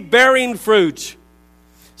 healthy, bearing fruit.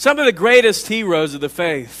 Some of the greatest heroes of the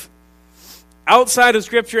faith, outside of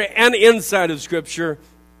Scripture and inside of Scripture,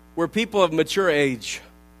 were people of mature age.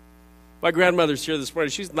 My grandmother's here this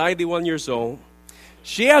morning. She's 91 years old.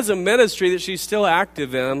 She has a ministry that she's still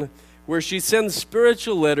active in where she sends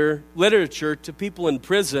spiritual literature to people in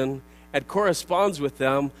prison and corresponds with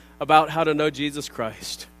them about how to know Jesus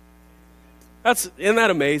Christ. Isn't that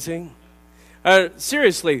amazing?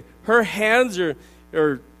 Seriously, her hands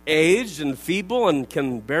are aged and feeble and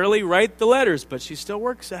can barely write the letters, but she still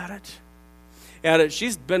works at it. And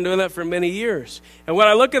she's been doing that for many years. And when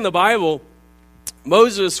I look in the Bible,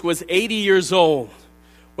 Moses was 80 years old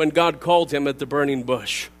when God called him at the burning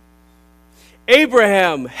bush.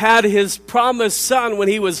 Abraham had his promised son when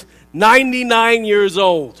he was 99 years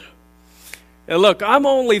old. And look, I'm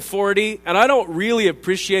only 40, and I don't really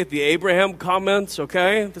appreciate the Abraham comments,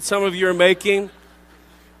 okay, that some of you are making.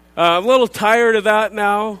 I'm a little tired of that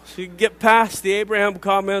now, so you can get past the Abraham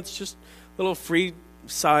comments, just a little free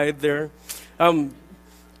side there.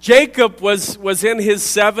 Jacob was in his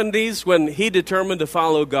 70s when he determined to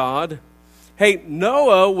follow God. Hey,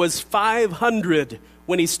 Noah was 500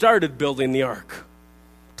 when he started building the ark.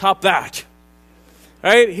 Top that.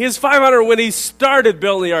 Right? He's 500 when he started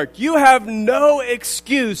building the ark. You have no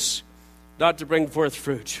excuse not to bring forth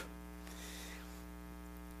fruit.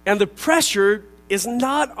 And the pressure is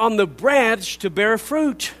not on the branch to bear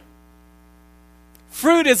fruit.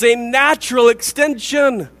 Fruit is a natural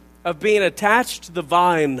extension of being attached to the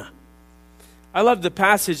vine. I love the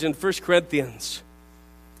passage in 1 Corinthians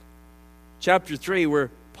chapter 3 where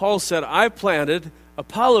Paul said, I planted,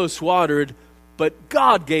 Apollos watered, but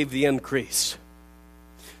God gave the increase.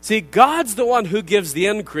 See, God's the one who gives the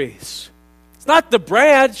increase. It's not the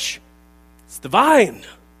branch, it's the vine.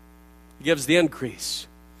 He gives the increase.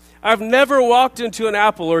 I've never walked into an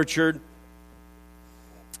apple orchard.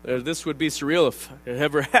 This would be surreal if I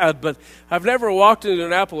ever had, but I've never walked into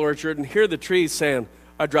an apple orchard and hear the trees saying,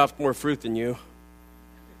 I dropped more fruit than you.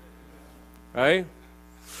 Right?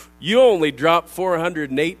 You only dropped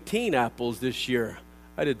 418 apples this year.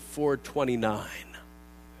 I did 429.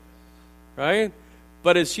 Right?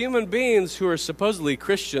 But as human beings who are supposedly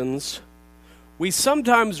Christians, we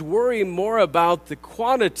sometimes worry more about the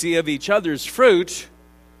quantity of each other's fruit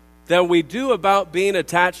than we do about being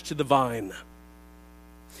attached to the vine.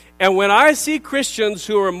 And when I see Christians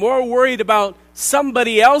who are more worried about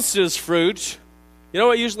somebody else's fruit, you know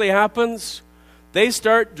what usually happens? They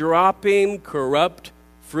start dropping corrupt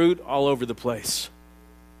fruit all over the place.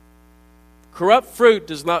 Corrupt fruit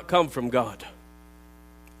does not come from God.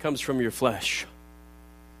 It comes from your flesh.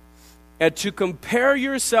 And to compare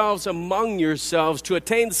yourselves among yourselves to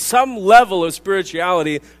attain some level of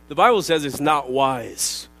spirituality, the Bible says it's not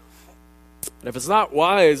wise. And if it's not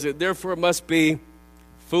wise, it therefore must be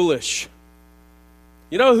foolish.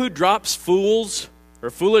 You know who drops fools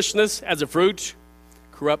or foolishness as a fruit?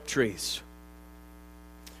 Corrupt trees.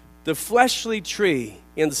 The fleshly tree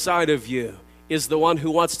inside of you is the one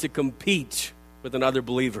who wants to compete with another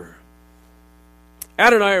believer.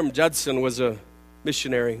 Adoniram Judson was a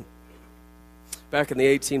missionary back in the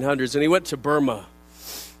 1800s, and he went to Burma,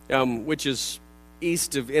 which is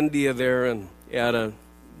east of India there, and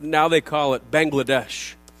now they call it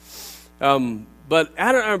Bangladesh. But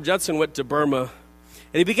Adoniram Judson went to Burma,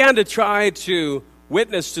 and he began to try to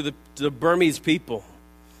witness to the Burmese people.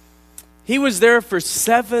 He was there for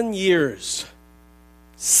 7 years.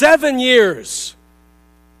 7 years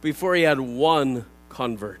before he had one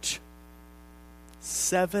convert.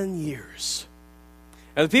 7 years.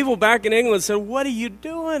 And the people back in England said, what are you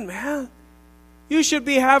doing, man? You should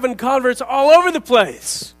be having converts all over the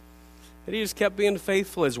place. And he just kept being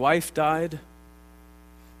faithful. His wife died.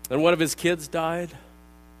 And one of his kids died.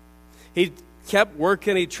 He kept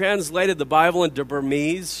working. He translated the Bible into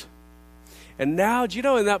Burmese. And now, do you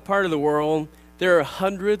know in that part of the world, there are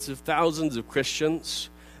hundreds of thousands of Christians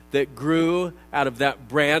that grew out of that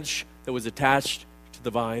branch that was attached to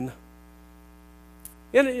the vine?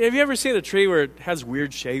 And have you ever seen a tree where it has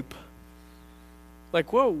weird shape?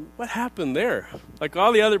 Like, whoa, what happened there? Like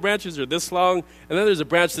all the other branches are this long, and then there's a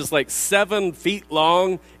branch that's like 7 feet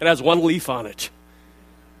long and has one leaf on it.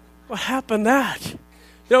 What happened to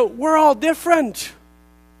that? We're all different.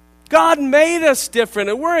 God made us different,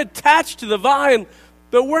 and we're attached to the vine,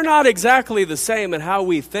 but we're not exactly the same in how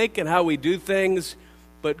we think and how we do things,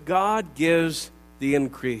 but God gives the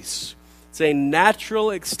increase. It's a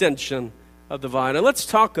natural extension of the vine. And let's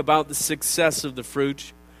talk about the success of the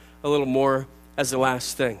fruit a little more as the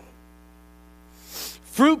last thing.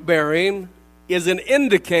 Fruit bearing is an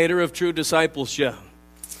indicator of true discipleship.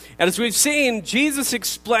 And as we've seen, Jesus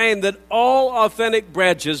explained that all authentic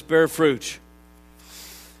branches bear fruit.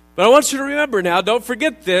 But I want you to remember now, don't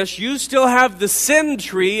forget this, you still have the sin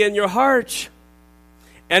tree in your heart.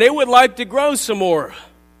 And it would like to grow some more.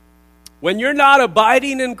 When you're not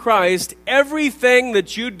abiding in Christ, everything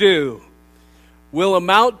that you do will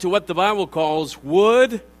amount to what the Bible calls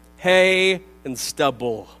wood, hay, and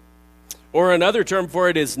stubble. Or another term for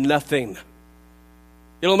it is nothing.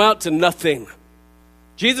 It'll amount to nothing.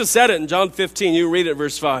 Jesus said it in John 15. You read it,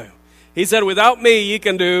 verse 5. He said, without me, you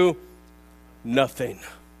can do nothing.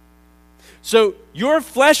 So your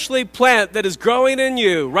fleshly plant that is growing in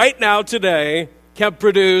you right now today can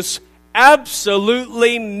produce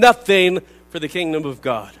absolutely nothing for the kingdom of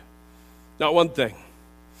God. Not one thing.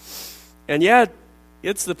 And yet,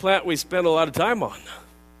 it's the plant we spend a lot of time on.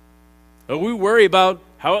 We worry about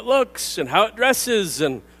how it looks and how it dresses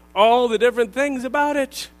and all the different things about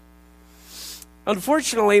it.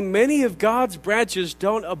 Unfortunately, many of God's branches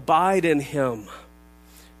don't abide in him.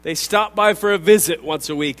 They stop by for a visit once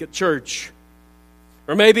a week at church.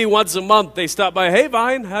 Or maybe once a month they stop by, hey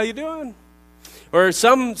vine, how you doing? Or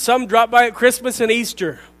some drop by at Christmas and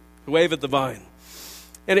Easter to wave at the vine.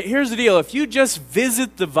 And here's the deal, if you just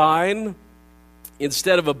visit the vine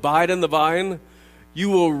instead of abide in the vine, you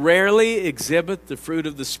will rarely exhibit the fruit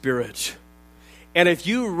of the Spirit. And if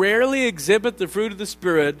you rarely exhibit the fruit of the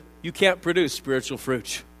Spirit, you can't produce spiritual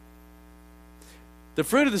fruit. The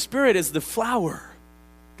fruit of the Spirit is the flower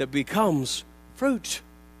that becomes fruit.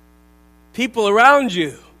 People around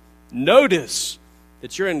you notice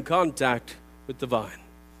that you're in contact with the vine.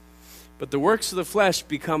 But the works of the flesh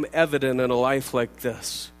become evident in a life like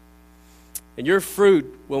this. And your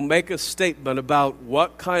fruit will make a statement about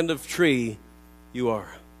what kind of tree you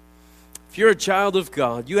are. If you're a child of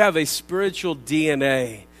God, you have a spiritual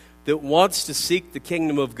DNA that wants to seek the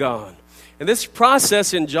kingdom of God. And this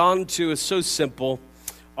process in John 2 is so simple.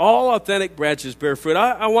 All authentic branches bear fruit.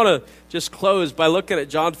 I want to just close by looking at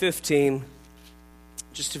John 15,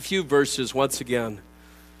 just a few verses once again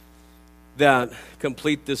that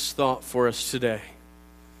complete this thought for us today.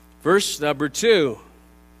 Verse number 2,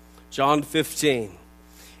 John 15.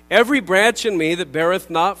 Every branch in me that beareth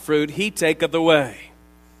not fruit, he taketh away.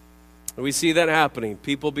 And we see that happening.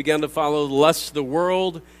 People begin to follow the lusts of the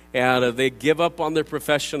world, and they give up on their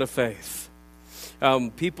profession of faith.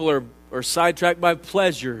 People are sidetracked by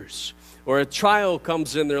pleasures, or a trial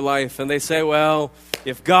comes in their life, and they say, well,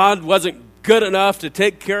 if God wasn't good enough to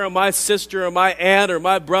take care of my sister or my aunt or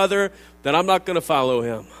my brother, then I'm not going to follow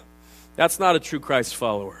him. That's not a true Christ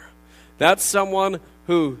follower. That's someone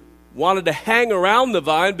who wanted to hang around the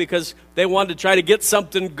vine because they wanted to try to get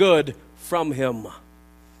something good from him.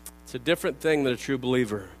 It's a different thing than a true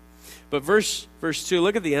believer. But verse 2,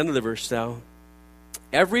 look at the end of the verse now.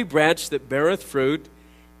 Every branch that beareth fruit,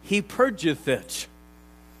 he purgeth it,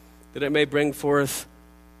 that it may bring forth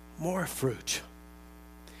more fruit.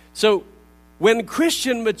 So when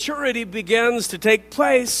Christian maturity begins to take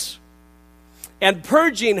place, and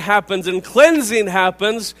purging happens and cleansing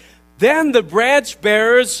happens, then the branch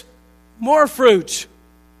bears more fruit.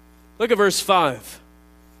 Look at verse 5.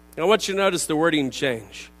 I want you to notice the wording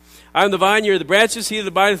change. I am the vine, ye are the branches, he that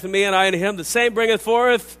abideth in me, and I in him, the same bringeth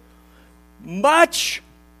forth much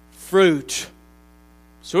fruit.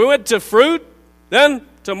 So we went to fruit, then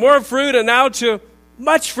to more fruit, and now to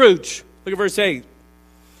much fruit. Look at verse 8.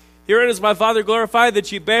 Herein is my Father glorified,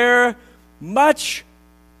 that ye bear much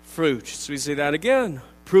fruit. So we say that again.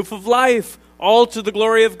 Proof of life, all to the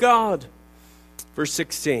glory of God. Verse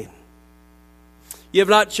 16. Ye have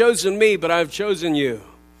not chosen me, but I have chosen you,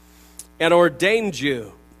 and ordained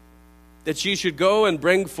you, that ye should go and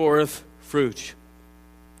bring forth fruit,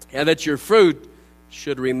 and that your fruit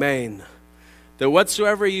should remain, that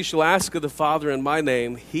whatsoever ye shall ask of the Father in my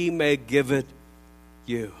name, he may give it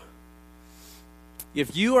you.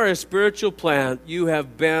 If you are a spiritual plant, you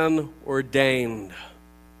have been ordained.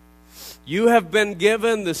 You have been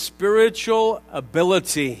given the spiritual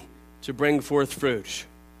ability to bring forth fruit,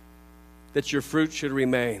 that your fruit should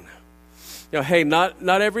remain. Hey, not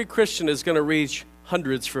every Christian is going to reach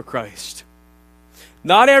hundreds for Christ.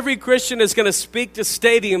 Not every Christian is going to speak to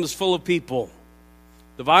stadiums full of people.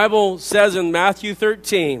 The Bible says in Matthew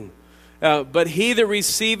 13, but he that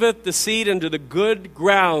receiveth the seed into the good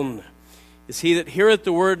ground is he that heareth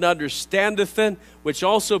the word and understandeth it, which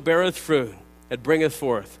also beareth fruit, and bringeth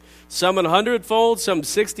forth. Some 100-fold, some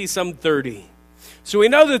 60, some 30. So we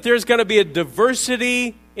know that there's going to be a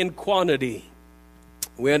diversity in quantity.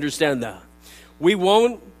 We understand that. We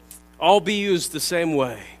won't all be used the same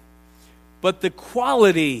way. But the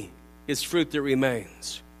quality is fruit that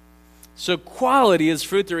remains. So quality is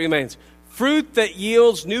fruit that remains. Fruit that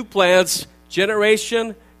yields new plants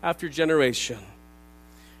generation after generation.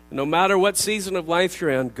 And no matter what season of life you're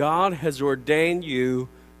in, God has ordained you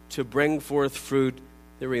to bring forth fruit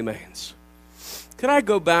that remains. Can I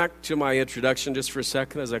go back to my introduction just for a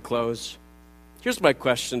second as I close? Here's my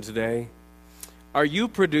question today. Are you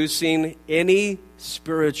producing any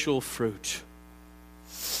spiritual fruit?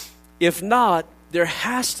 If not, there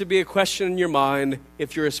has to be a question in your mind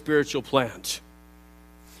if you're a spiritual plant.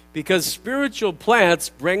 Because spiritual plants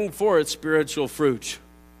bring forth spiritual fruit.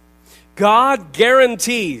 God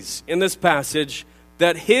guarantees in this passage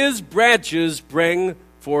that his branches bring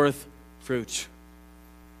forth fruit.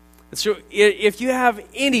 And so if you have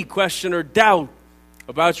any question or doubt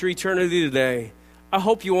about your eternity today, I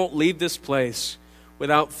hope you won't leave this place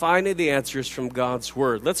without finding the answers from God's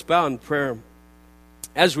word. Let's bow in prayer.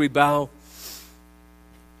 As we bow,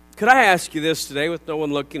 Could I ask you this today with no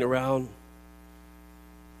one looking around?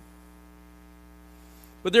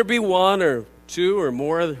 Would there be one or two or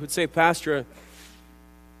more that would say, Pastor,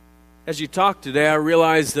 as you talk today, I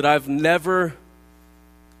realize that I've never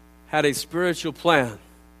had a spiritual plan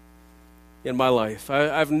in my life.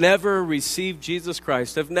 I've never received Jesus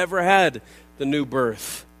Christ. I've never had the new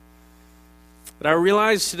birth. But I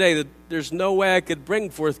realize today that there's no way I could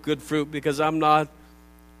bring forth good fruit because I'm not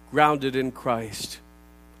grounded in Christ.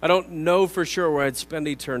 I don't know for sure where I'd spend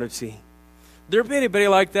eternity. There be anybody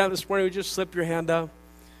like that this morning? Would you just slip your hand up?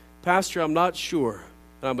 Pastor, I'm not sure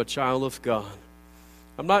that I'm a child of God.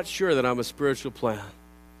 I'm not sure that I'm a spiritual plant.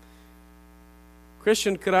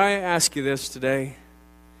 Christian, could I ask you this today?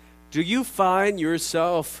 Do you find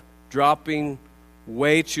yourself dropping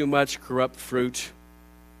way too much corrupt fruit?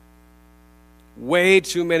 Way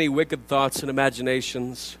too many wicked thoughts and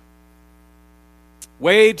imaginations?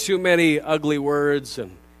 Way too many ugly words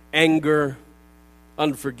and anger,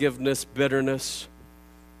 unforgiveness, bitterness,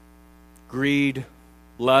 greed,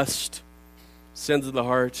 lust, sins of the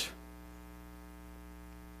heart?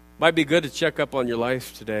 Might be good to check up on your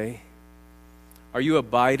life today. Are you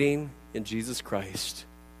abiding in Jesus Christ?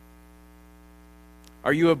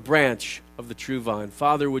 Are you a branch of the true vine?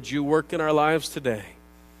 Father, would you work in our lives today?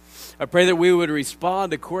 I pray that we would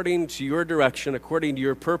respond according to your direction, according to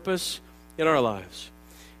your purpose in our lives.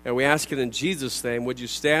 And we ask it in Jesus' name. Would you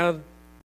stand